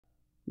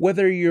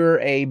Whether you're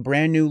a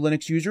brand new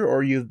Linux user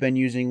or you've been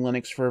using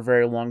Linux for a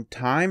very long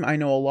time, I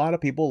know a lot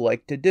of people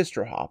like to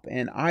distro hop,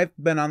 and I've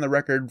been on the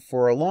record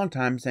for a long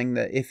time saying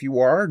that if you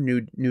are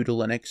new to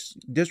Linux,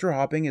 distro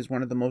hopping is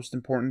one of the most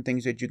important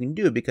things that you can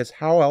do, because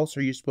how else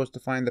are you supposed to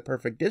find the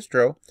perfect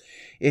distro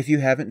if you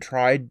haven't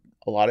tried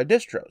a lot of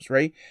distros,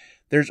 right?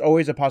 There's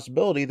always a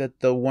possibility that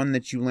the one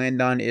that you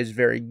land on is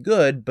very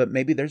good, but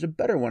maybe there's a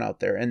better one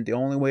out there, and the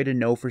only way to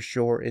know for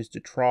sure is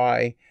to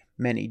try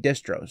many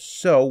distros.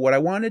 So what I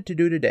wanted to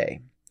do today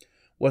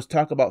was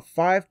talk about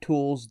 5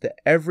 tools that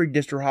every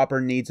distro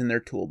hopper needs in their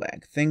tool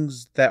bag.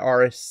 Things that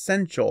are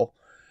essential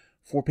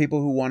for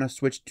people who want to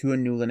switch to a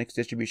new Linux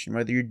distribution,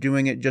 whether you're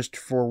doing it just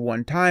for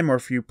one time or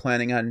if you're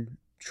planning on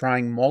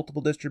trying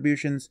multiple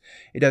distributions.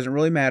 It doesn't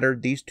really matter.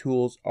 These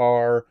tools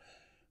are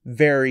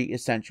very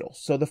essential.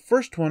 So the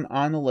first one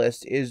on the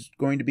list is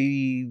going to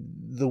be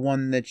the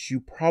one that you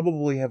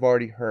probably have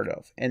already heard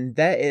of, and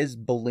that is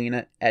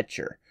Balena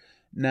Etcher.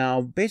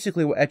 Now,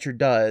 basically what Etcher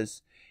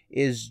does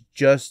is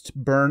just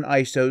burn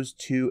ISOs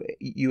to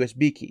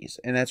USB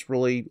keys, and that's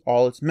really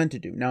all it's meant to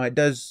do. Now, it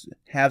does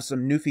have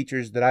some new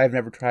features that I've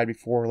never tried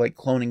before, like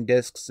cloning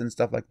disks and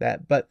stuff like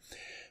that, but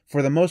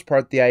for the most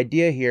part, the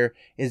idea here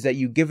is that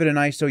you give it an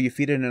ISO, you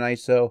feed it an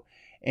ISO,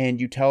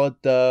 and you tell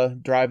it the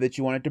drive that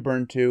you want it to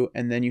burn to,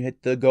 and then you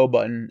hit the go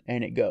button,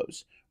 and it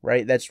goes,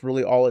 right? That's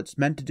really all it's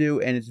meant to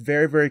do, and it's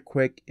very, very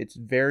quick. It's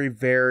very,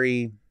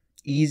 very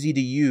easy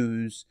to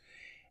use,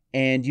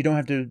 and you don't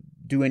have to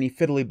do any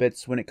fiddly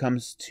bits when it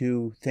comes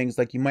to things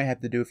like you might have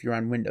to do if you're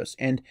on Windows.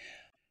 And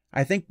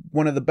I think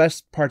one of the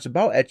best parts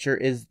about Etcher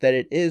is that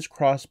it is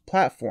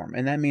cross-platform,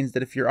 and that means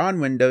that if you're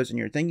on Windows and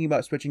you're thinking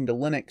about switching to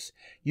Linux,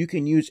 you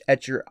can use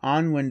Etcher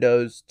on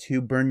Windows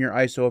to burn your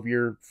ISO of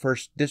your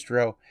first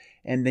distro,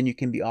 and then you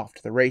can be off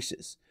to the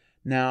races.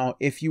 Now,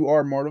 if you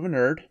are more of a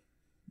nerd,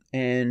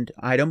 and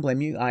I don't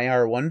blame you, I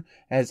are one,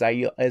 as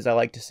I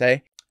like to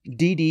say,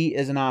 DD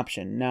is an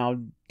option. Now,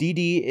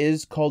 DD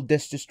is called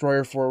Disk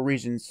Destroyer for a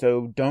reason,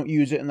 so don't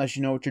use it unless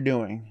you know what you're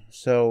doing.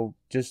 So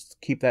just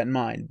keep that in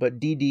mind. But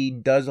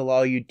DD does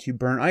allow you to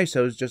burn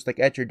ISOs just like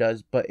Etcher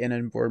does, but in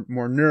a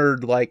more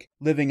nerd-like,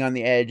 living on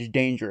the edge,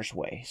 dangerous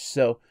way.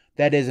 So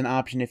that is an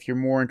option if you're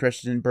more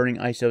interested in burning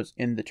ISOs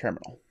in the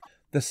terminal.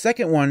 The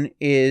second one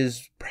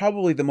is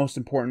probably the most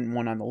important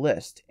one on the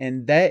list,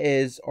 and that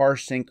is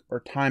Rsync or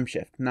time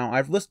shift. Now,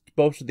 I've listed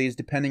both of these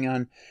depending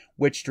on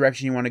which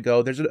direction you want to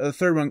go. There's a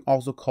third one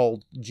also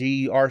called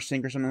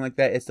Rsync or something like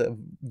that. It's the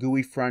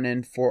GUI front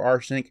end for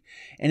Rsync.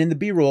 And in the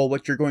B-roll,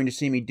 what you're going to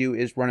see me do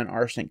is run an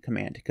Rsync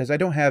command, because I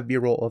don't have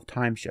B-roll of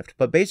time shift.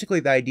 But basically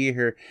the idea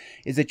here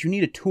is that you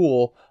need a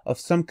tool of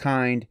some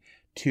kind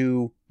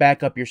to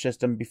back up your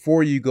system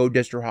before you go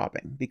distro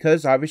hopping,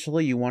 because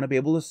obviously you want to be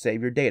able to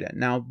save your data.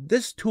 Now,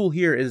 this tool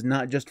here is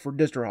not just for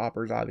distro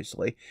hoppers,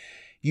 obviously.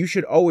 You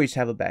should always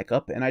have a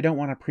backup, and I don't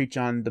want to preach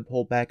on the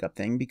whole backup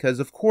thing, because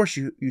of course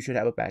you should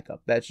have a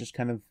backup. That's just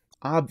kind of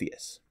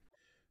obvious.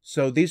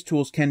 So these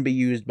tools can be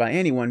used by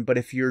anyone, but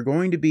if you're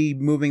going to be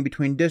moving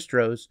between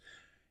distros,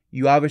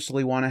 you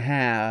obviously want to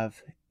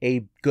have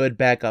a good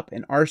backup.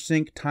 And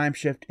Rsync, time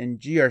shift, and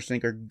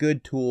Rsync are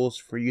good tools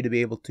for you to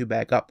be able to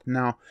back up.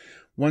 Now,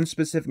 one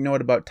specific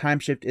note about time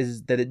shift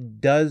is that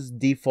it does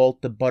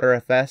default to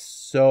Btrfs,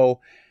 so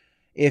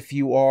if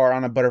you are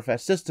on a Btrfs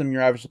system,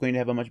 you're obviously going to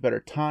have a much better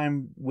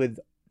time with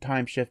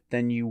time shift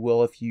than you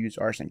will if you use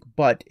Rsync.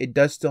 But it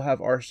does still have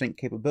Rsync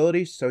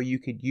capabilities, so you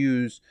could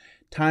use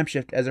time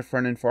shift as a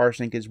front end for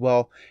Rsync as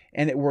well,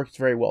 and it works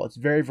very well. It's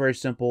very, very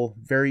simple,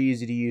 very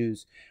easy to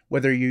use,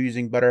 whether you're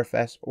using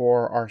Btrfs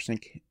or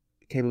Rsync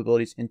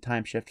capabilities in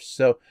time shift.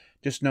 So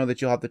just know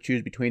that you'll have to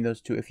choose between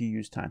those two if you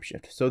use time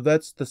shift. So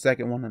that's the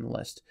second one on the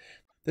list.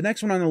 The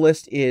next one on the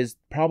list is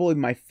probably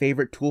my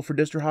favorite tool for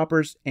distro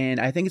hoppers, and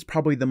I think it's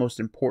probably the most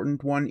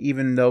important one,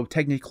 even though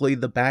technically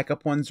the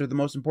backup ones are the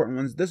most important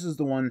ones. This is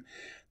the one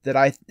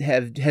that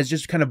has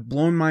just kind of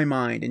blown my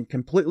mind and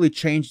completely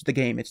changed the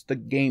game. It's the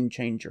game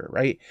changer,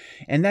 right?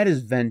 And that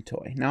is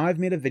Ventoy. Now, I've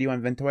made a video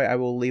on Ventoy. I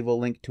will leave a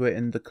link to it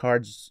in the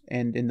cards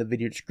and in the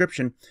video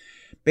description.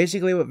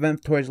 Basically, what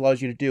Ventoy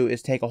allows you to do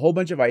is take a whole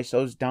bunch of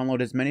ISOs, download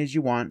as many as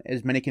you want,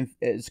 as many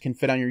as can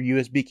fit on your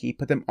USB key,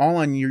 put them all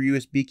on your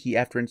USB key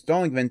after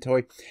installing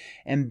Ventoy,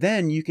 and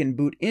then you can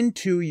boot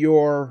into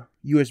your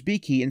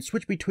USB key and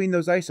switch between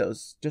those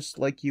ISOs, just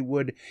like you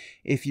would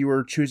if you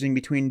were choosing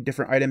between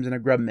different items in a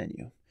grub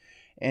menu.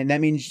 And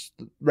that means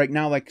right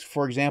now, like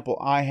for example,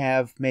 I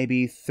have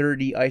maybe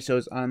 30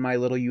 ISOs on my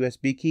little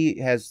USB key.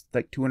 It has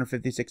like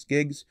 256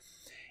 gigs,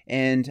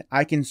 and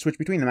I can switch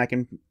between them. I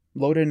can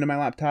load it into my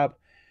laptop,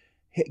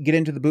 get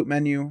into the boot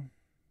menu,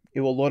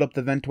 it will load up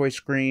the Ventoy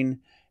screen,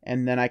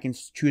 and then I can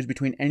choose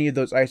between any of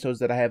those ISOs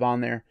that I have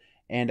on there,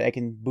 and I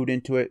can boot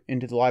into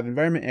the live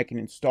environment, I can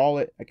install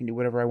it, I can do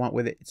whatever I want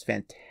with it. It's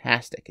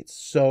fantastic. It's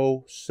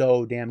so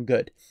damn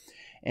good.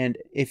 And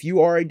if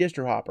you are a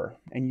distro hopper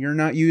and you're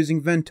not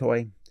using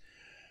Ventoy,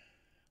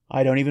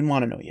 I don't even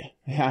want to know you.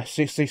 Yeah,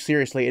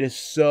 seriously, it is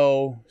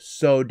so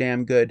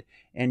damn good,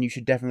 and you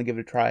should definitely give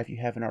it a try if you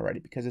haven't already,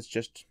 because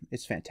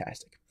it's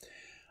fantastic.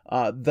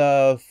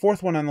 The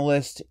fourth one on the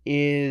list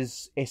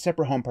is a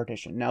separate home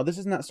partition. Now, this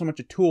is not so much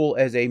a tool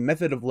as a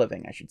method of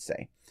living, I should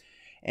say.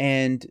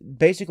 And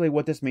basically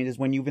what this means is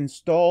when you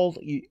install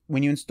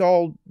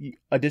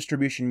a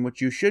distribution, what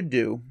you should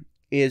do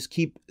is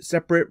keep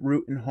separate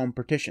root and home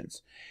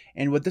partitions.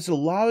 And what this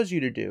allows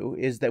you to do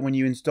is that when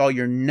you install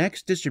your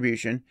next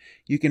distribution,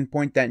 you can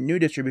point that new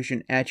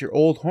distribution at your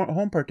old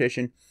home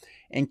partition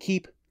and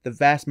keep the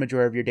vast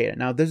majority of your data.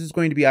 Now, this is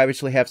going to be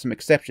obviously have some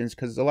exceptions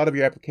because a lot of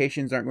your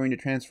applications aren't going to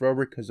transfer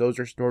over because those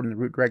are stored in the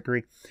root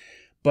directory.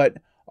 But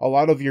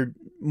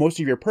most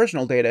of your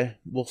personal data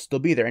will still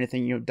be there.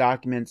 Anything,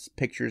 documents,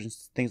 pictures, and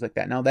things like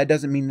that. Now, that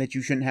doesn't mean that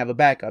you shouldn't have a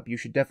backup. You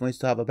should definitely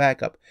still have a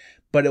backup,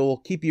 but it will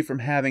keep you from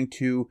having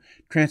to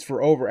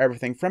transfer over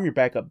everything from your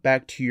backup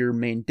back to your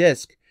main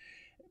disk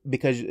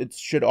because it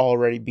should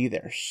already be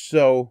there.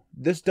 So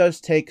this does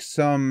take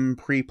some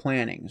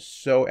pre-planning.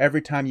 So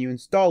every time you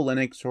install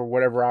Linux or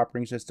whatever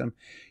operating system,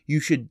 you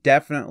should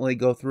definitely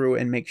go through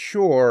and make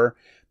sure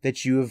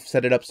that you have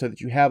set it up so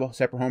that you have a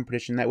separate home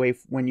partition. That way,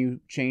 when you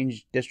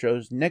change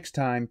distros next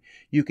time,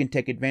 you can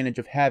take advantage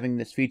of having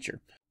this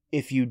feature.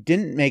 If you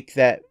didn't make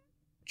that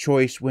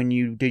choice when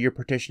you did your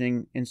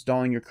partitioning,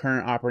 installing your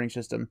current operating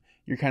system,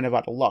 you're kind of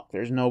out of luck.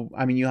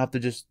 You have to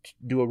just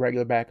do a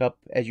regular backup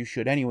as you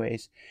should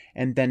anyways,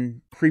 and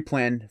then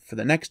pre-plan for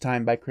the next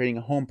time by creating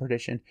a home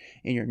partition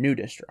in your new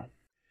distro.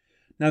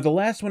 Now, the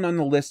last one on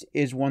the list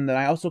is one that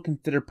I also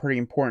consider pretty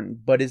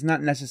important, but is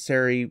not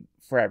necessary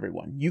for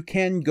everyone. You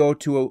can go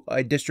to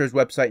a distro's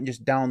website and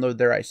just download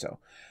their ISO.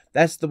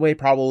 That's the way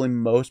probably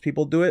most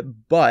people do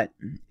it, but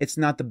it's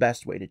not the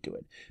best way to do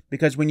it.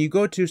 Because when you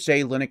go to,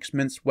 say, Linux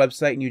Mint's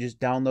website and you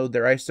just download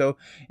their ISO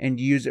and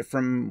use it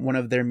from one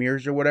of their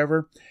mirrors or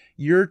whatever,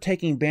 you're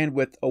taking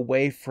bandwidth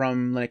away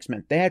from Linux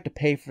Mint. They have to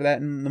pay for that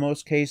in the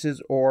most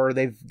cases, or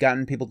they've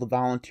gotten people to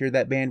volunteer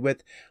that bandwidth.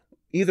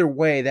 Either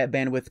way, that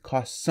bandwidth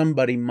costs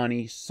somebody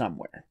money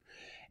somewhere.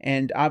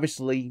 And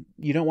obviously,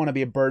 you don't want to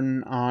be a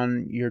burden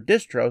on your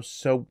distro,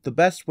 so the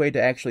best way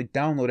to actually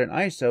download an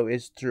ISO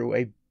is through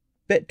a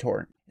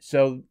BitTorrent.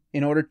 So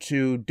in order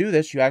to do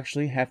this, you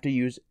actually have to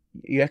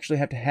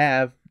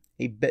have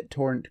a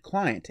BitTorrent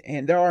client,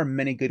 and there are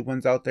many good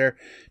ones out there.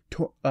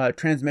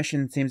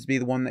 Transmission seems to be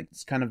the one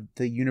that's kind of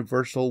the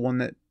universal one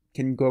that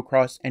can go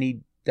across any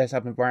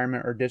desktop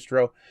environment or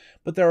distro,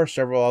 but there are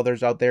several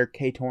others out there.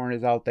 KTorrent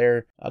is out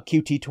there.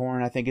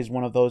 QTtorrent, I think, is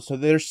one of those. So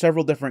there's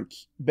several different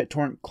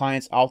BitTorrent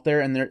clients out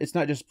there, and it's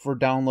not just for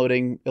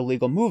downloading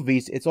illegal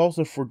movies, it's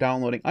also for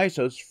downloading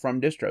ISOs from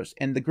distros.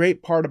 And the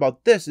great part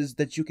about this is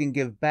that you can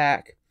give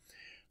back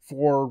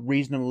for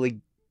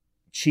reasonably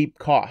cheap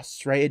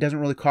costs, right? It doesn't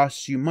really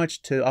cost you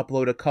much to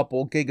upload a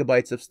couple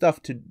gigabytes of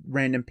stuff to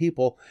random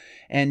people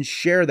and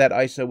share that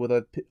ISO with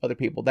other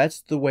people.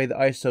 That's the way the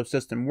ISO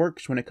system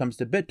works when it comes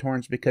to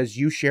BitTorrents, because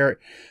you share it,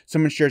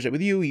 someone shares it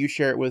with you, you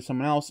share it with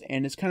someone else,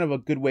 and it's kind of a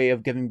good way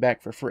of giving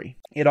back for free.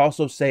 It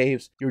also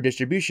saves your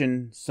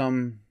distribution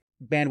some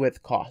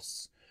bandwidth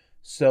costs.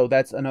 So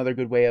that's another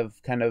good way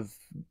of kind of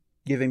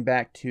giving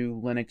back to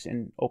Linux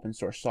and open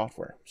source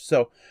software.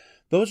 So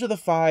those are the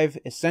 5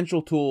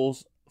 essential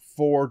tools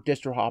for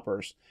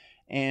Distrohoppers.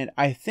 And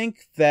I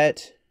think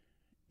that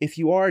if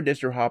you are a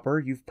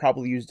Distrohopper, you've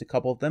probably used a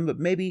couple of them, but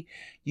maybe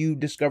you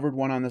discovered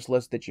one on this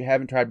list that you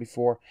haven't tried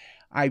before.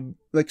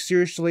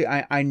 Seriously,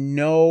 I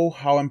know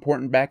how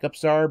important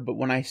backups are, but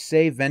when I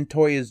say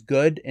Ventoy is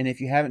good, and if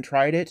you haven't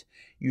tried it,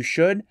 you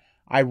should,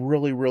 I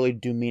really, really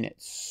do mean it.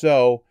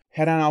 So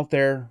head on out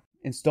there,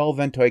 install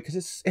Ventoy,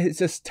 because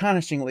it's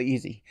astonishingly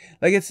easy.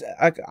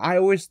 I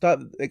always thought,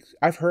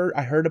 I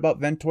heard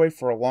about Ventoy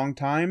for a long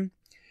time,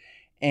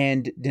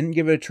 and didn't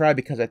give it a try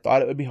because I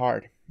thought it would be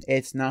hard.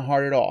 It's not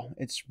hard at all.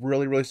 It's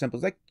really, really simple.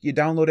 It's like you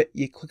download it,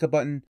 you click a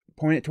button,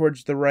 point it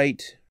towards the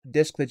right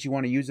disk that you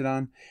want to use it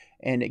on,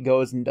 and it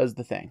goes and does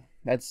the thing.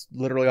 That's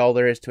literally all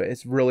there is to it.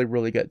 It's really,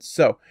 really good.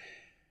 So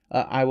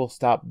I will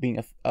stop being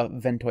a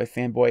Ventoy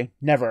fanboy.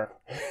 Never.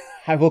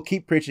 I will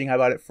keep preaching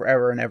about it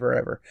forever and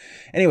ever.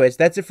 Anyways,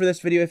 that's it for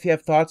this video. If you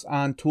have thoughts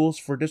on tools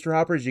for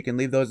Distrohoppers, you can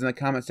leave those in the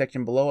comment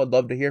section below. I'd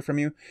love to hear from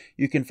you.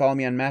 You can follow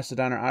me on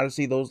Mastodon or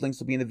Odyssey. Those links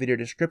will be in the video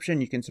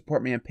description. You can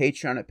support me on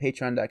Patreon at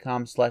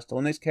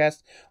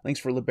patreon.com/thelinuxcast. Links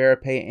for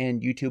LiberaPay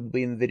and YouTube will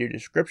be in the video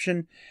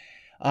description.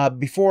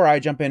 Before I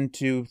jump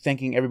into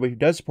thanking everybody who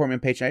does support me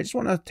on Patreon, I just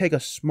want to take a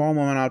small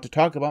moment out to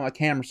talk about my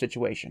camera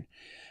situation.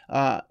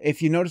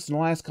 If you noticed in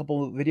the last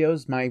couple of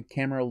videos, my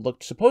camera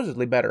looked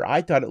supposedly better.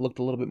 I thought it looked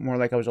a little bit more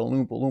like I was a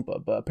Loompa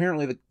Loompa, but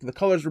apparently the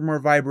colors were more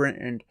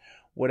vibrant and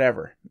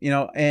whatever,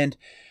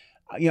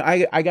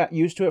 I got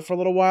used to it for a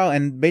little while,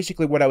 and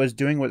basically what I was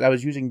doing was I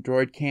was using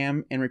Droid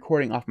Cam and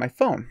recording off my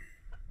phone.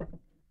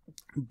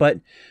 But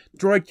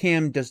Droid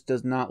Cam just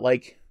does not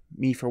like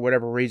me for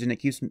whatever reason. It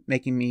keeps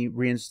making me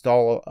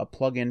reinstall a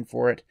plugin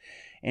for it,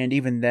 and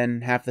even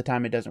then, half the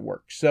time it doesn't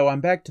work. So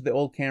I'm back to the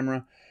old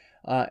camera.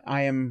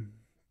 I am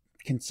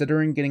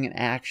considering getting an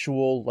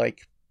actual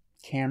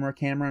camera,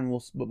 and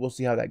we'll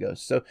see how that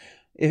goes. So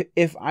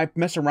if I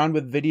mess around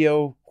with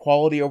video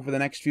quality over the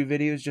next few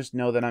videos, just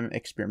know that I'm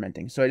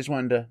experimenting. So I just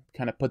wanted to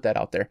kind of put that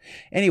out there.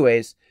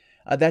 Anyways,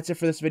 That's it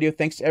for this video.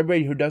 Thanks to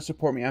everybody who does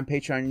support me on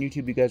Patreon and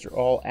YouTube. You guys are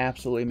all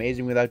absolutely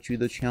amazing. Without you,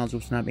 the channel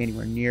would not be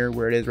anywhere near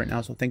where it is right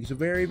now. So thank you so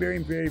very, very,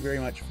 very, very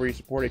much for your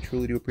support. I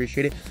truly do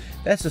appreciate it.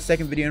 That's the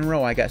second video in a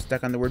row I got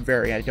stuck on the word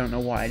very. I don't know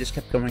why. I just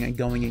kept going and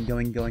going and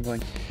going and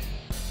going.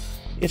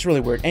 It's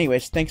really weird.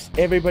 Anyways, thanks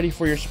everybody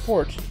for your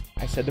support.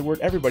 I said the word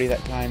everybody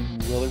that time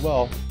really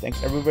well.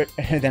 Thanks everybody.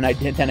 And then I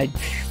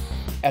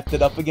effed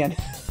it up again.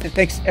 And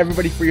thanks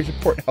everybody for your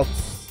support.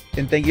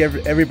 And thank you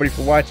everybody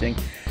for watching.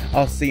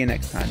 I'll see you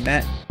next time.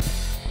 Matt,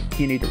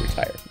 you need to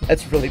retire.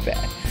 That's really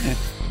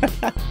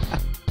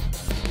bad.